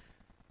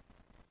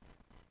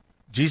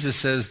 Jesus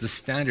says the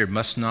standard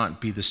must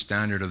not be the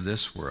standard of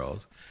this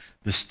world,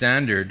 the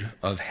standard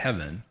of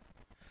heaven,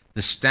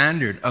 the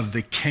standard of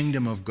the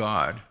kingdom of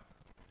God.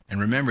 And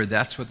remember,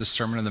 that's what the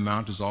Sermon on the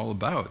Mount is all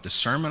about. The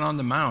Sermon on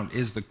the Mount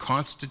is the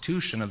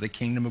constitution of the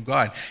kingdom of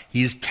God.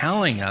 He's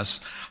telling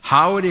us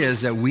how it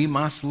is that we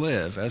must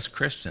live as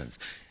Christians.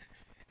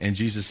 And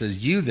Jesus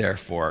says, you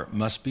therefore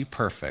must be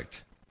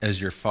perfect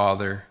as your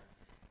Father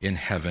in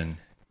heaven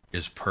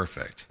is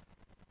perfect.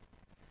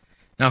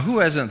 Now, who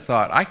hasn't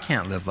thought, I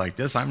can't live like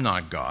this, I'm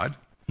not God?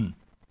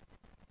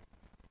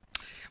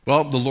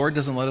 Well, the Lord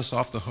doesn't let us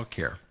off the hook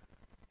here.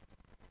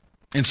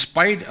 In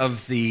spite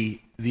of the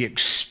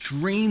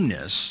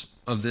extremeness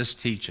of this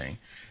teaching,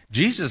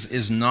 Jesus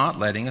is not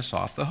letting us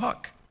off the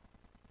hook.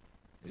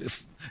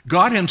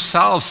 God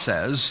himself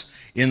says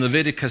in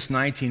Leviticus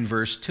 19,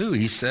 verse 2,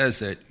 he says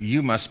that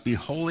you must be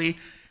holy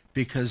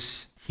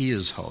because he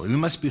is holy. We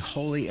must be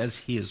holy as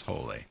he is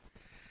holy.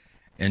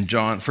 And 1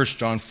 John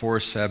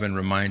 4:7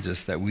 reminds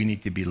us that we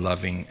need to be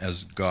loving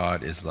as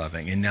God is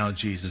loving. And now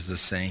Jesus is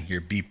saying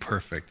here, be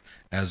perfect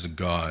as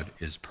God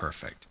is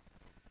perfect.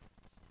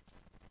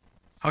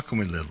 How can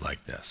we live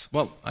like this?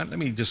 Well, let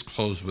me just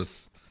close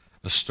with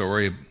a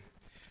story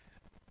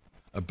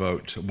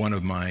about one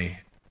of my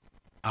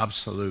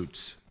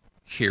absolute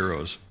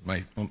heroes,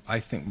 I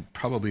think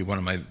probably one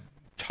of my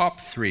top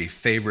 3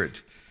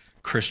 favorite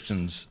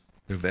Christians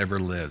who've ever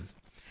lived.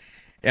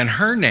 And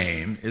her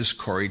name is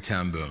Corrie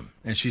ten Boom.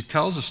 And she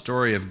tells a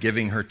story of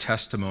giving her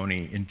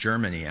testimony in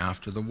Germany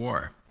after the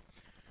war.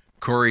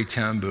 Corrie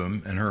ten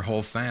Boom and her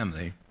whole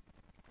family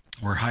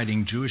were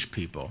hiding Jewish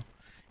people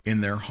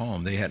in their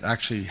home. They had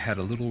actually had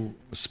a little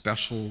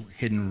special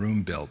hidden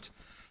room built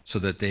so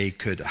that they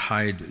could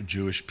hide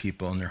Jewish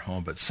people in their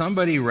home. But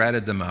somebody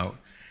ratted them out,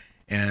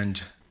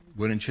 and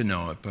wouldn't you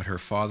know it, but her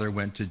father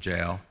went to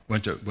jail,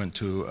 went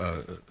to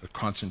a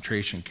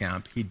concentration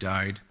camp. He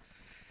died,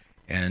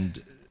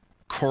 and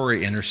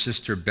Corrie and her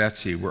sister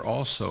Betsy were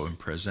also in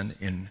prison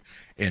in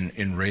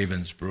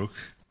Ravensbrück.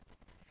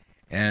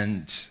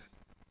 And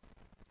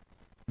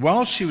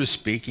while she was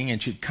speaking,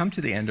 and she'd come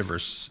to the end of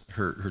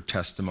her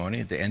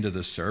testimony, at the end of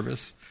the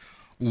service,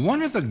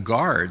 one of the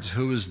guards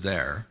who was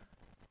there,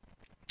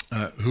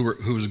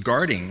 who was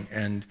guarding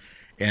and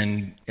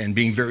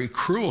being very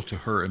cruel to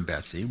her and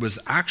Betsy, was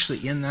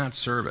actually in that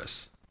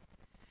service.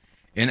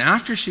 And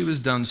after she was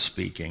done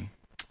speaking,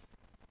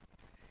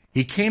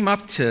 he came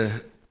up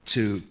to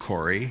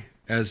Corrie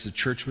as the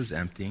church was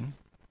emptying,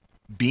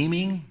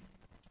 beaming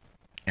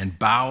and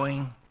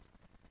bowing,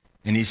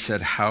 and he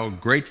said, "How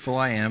grateful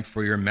I am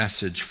for your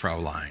message,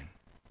 Fraulein.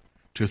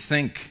 To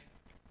think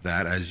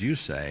that, as you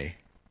say,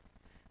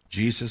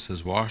 Jesus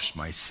has washed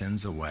my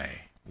sins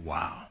away."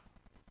 Wow.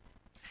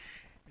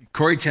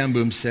 Corrie ten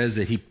Boom says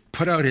that he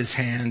put out his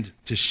hand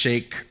to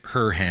shake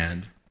her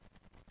hand.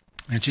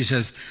 And she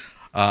says,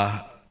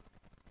 I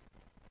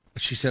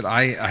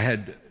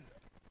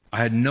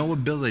had no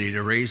ability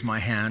to raise my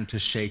hand to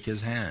shake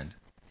his hand.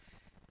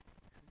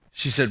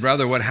 She said,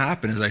 rather, what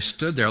happened is I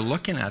stood there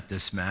looking at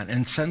this man,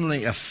 and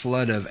suddenly a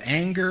flood of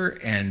anger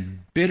and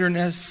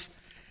bitterness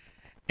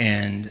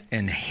and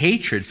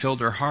hatred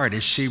filled her heart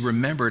as she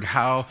remembered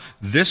how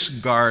this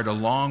guard,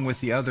 along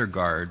with the other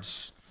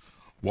guards,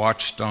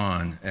 watched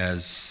on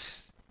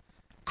as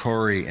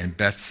Corrie and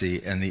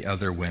Betsy and the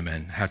other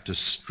women had to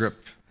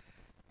strip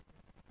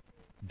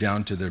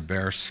down to their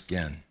bare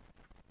skin.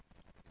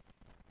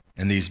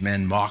 And these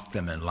men mocked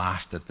them and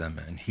laughed at them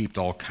and heaped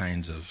all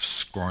kinds of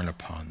scorn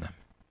upon them.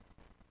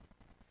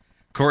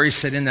 Corrie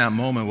said in that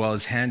moment, while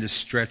his hand is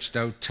stretched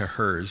out to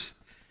hers,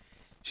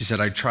 she said,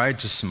 I tried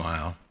to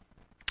smile.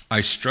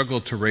 I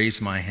struggled to raise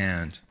my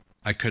hand.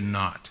 I could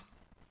not.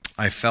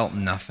 I felt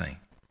nothing,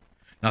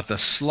 not the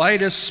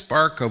slightest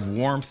spark of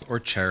warmth or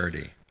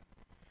charity.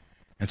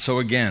 And so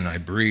again, I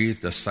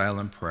breathed a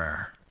silent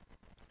prayer.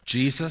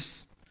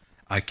 Jesus,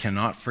 I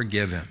cannot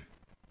forgive him.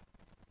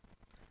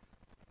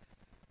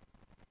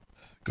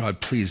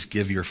 God, please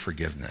give your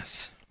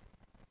forgiveness.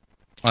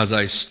 As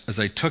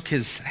I took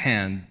his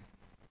hand,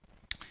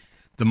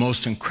 the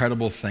most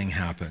incredible thing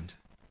happened.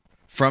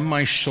 From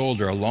my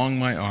shoulder, along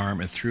my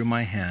arm, and through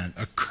my hand,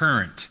 a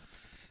current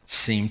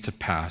seemed to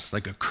pass,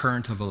 like a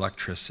current of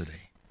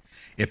electricity.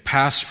 It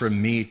passed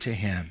from me to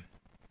him,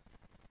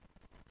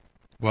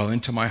 while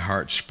into my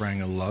heart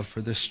sprang a love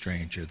for the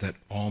stranger that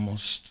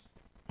almost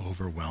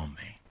overwhelmed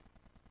me.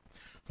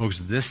 Folks,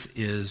 this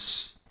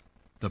is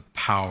the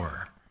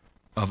power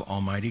of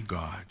Almighty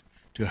God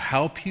to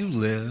help you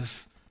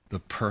live the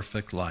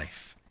perfect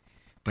life.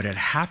 But it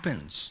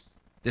happens,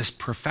 this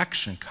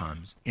perfection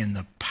comes in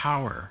the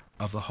power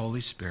of the Holy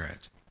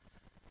Spirit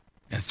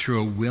and through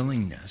a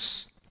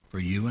willingness for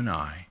you and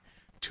I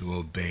to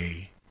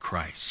obey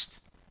Christ.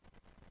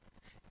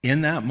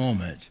 In that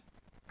moment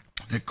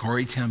that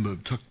Corrie ten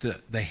Boom took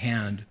the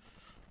hand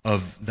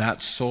of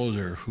that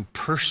soldier who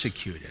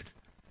persecuted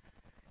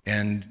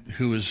and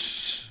who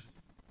was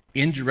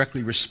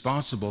indirectly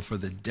responsible for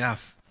the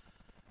death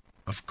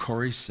of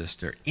Corrie's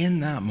sister,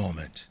 in that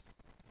moment,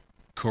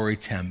 Corrie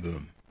ten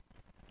Boom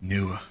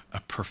knew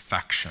a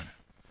perfection,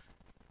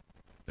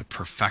 the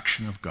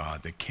perfection of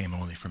God that came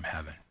only from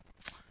heaven.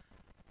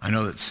 I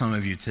know that some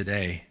of you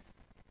today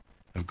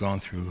have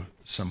gone through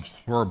some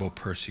horrible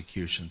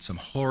persecution, some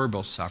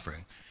horrible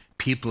suffering,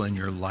 people in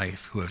your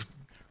life who have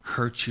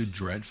hurt you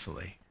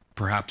dreadfully,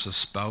 perhaps a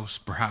spouse,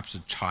 perhaps a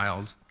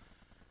child,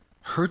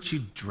 hurt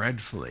you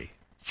dreadfully,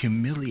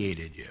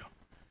 humiliated you,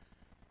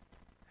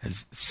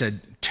 has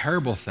said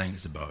terrible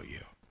things about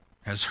you,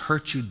 has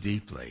hurt you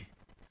deeply,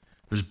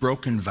 has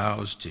broken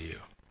vows to you.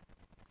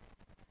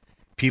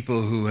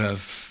 People who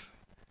have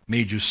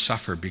made you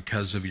suffer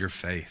because of your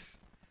faith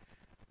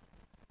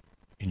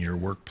in your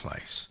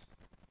workplace.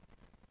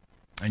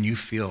 And you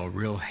feel a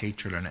real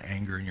hatred and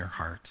anger in your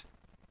heart.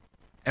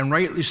 And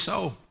rightly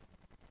so.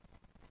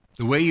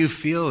 The way you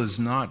feel is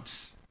not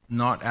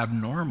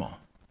abnormal.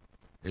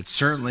 It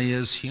certainly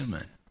is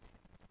human.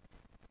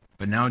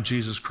 But now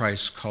Jesus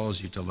Christ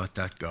calls you to let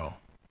that go.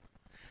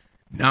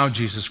 Now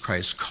Jesus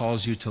Christ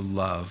calls you to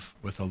love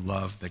with a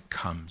love that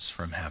comes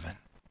from heaven.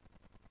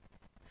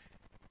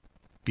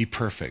 Be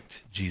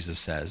perfect, Jesus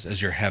says,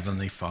 as your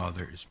heavenly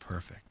Father is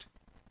perfect.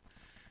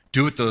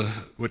 Do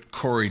what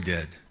Corrie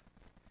did.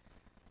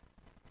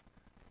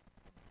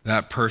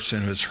 That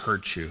person who has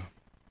hurt you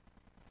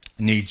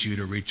needs you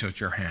to reach out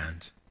your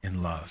hand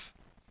in love.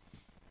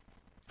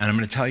 And I'm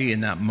going to tell you,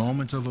 in that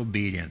moment of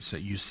obedience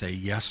that you say,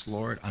 yes,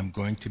 Lord, I'm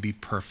going to be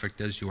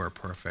perfect as you are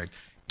perfect,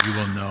 you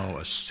will know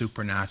a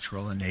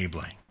supernatural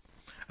enabling,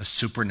 a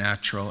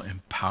supernatural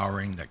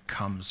empowering that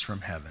comes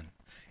from heaven.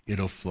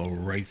 It'll flow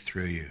right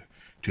through you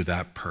to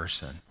that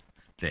person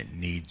that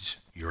needs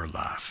your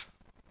love.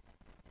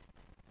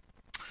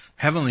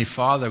 Heavenly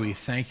Father, we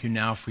thank you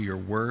now for your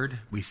word.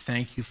 We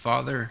thank you,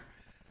 Father,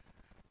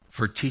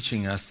 for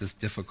teaching us this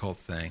difficult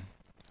thing.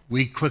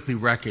 We quickly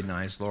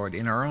recognize, Lord,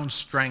 in our own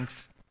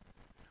strength,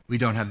 we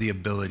don't have the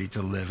ability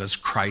to live as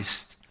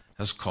Christ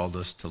has called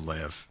us to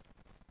live.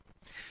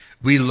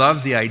 We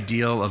love the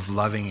ideal of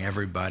loving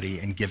everybody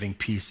and giving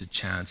peace a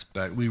chance,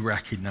 but we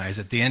recognize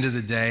at the end of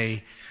the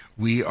day,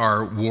 we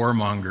are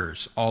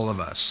warmongers, all of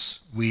us.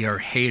 We are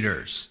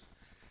haters.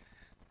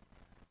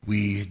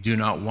 We do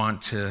not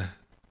want to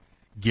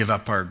give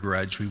up our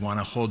grudge. We want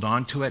to hold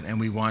on to it and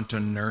we want to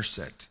nurse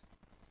it.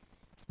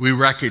 We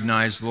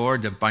recognize,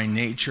 Lord, that by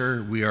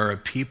nature we are a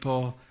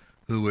people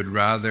who would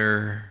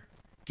rather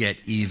get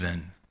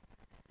even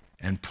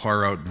and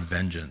pour out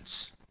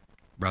vengeance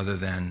rather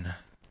than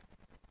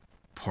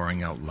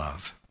pouring out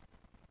love.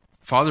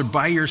 Father,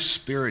 by your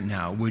Spirit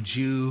now, would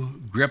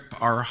you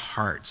grip our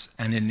hearts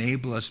and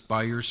enable us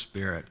by your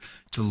Spirit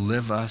to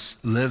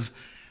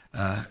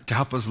to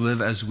help us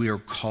live as we are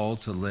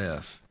called to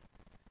live.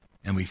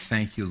 And we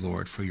thank you,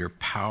 Lord, for your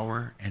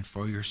power and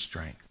for your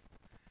strength.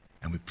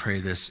 And we pray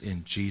this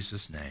in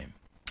Jesus' name.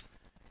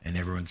 And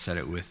everyone said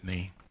it with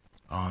me.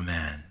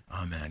 Amen.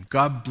 Amen.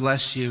 God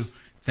bless you.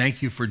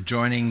 Thank you for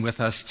joining with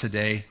us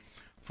today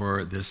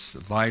for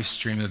this live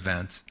stream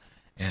event.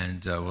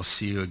 And we'll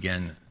see you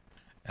again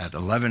at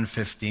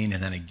 11:15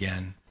 and then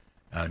again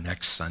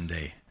next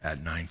Sunday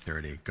at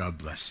 9:30. God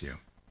bless you.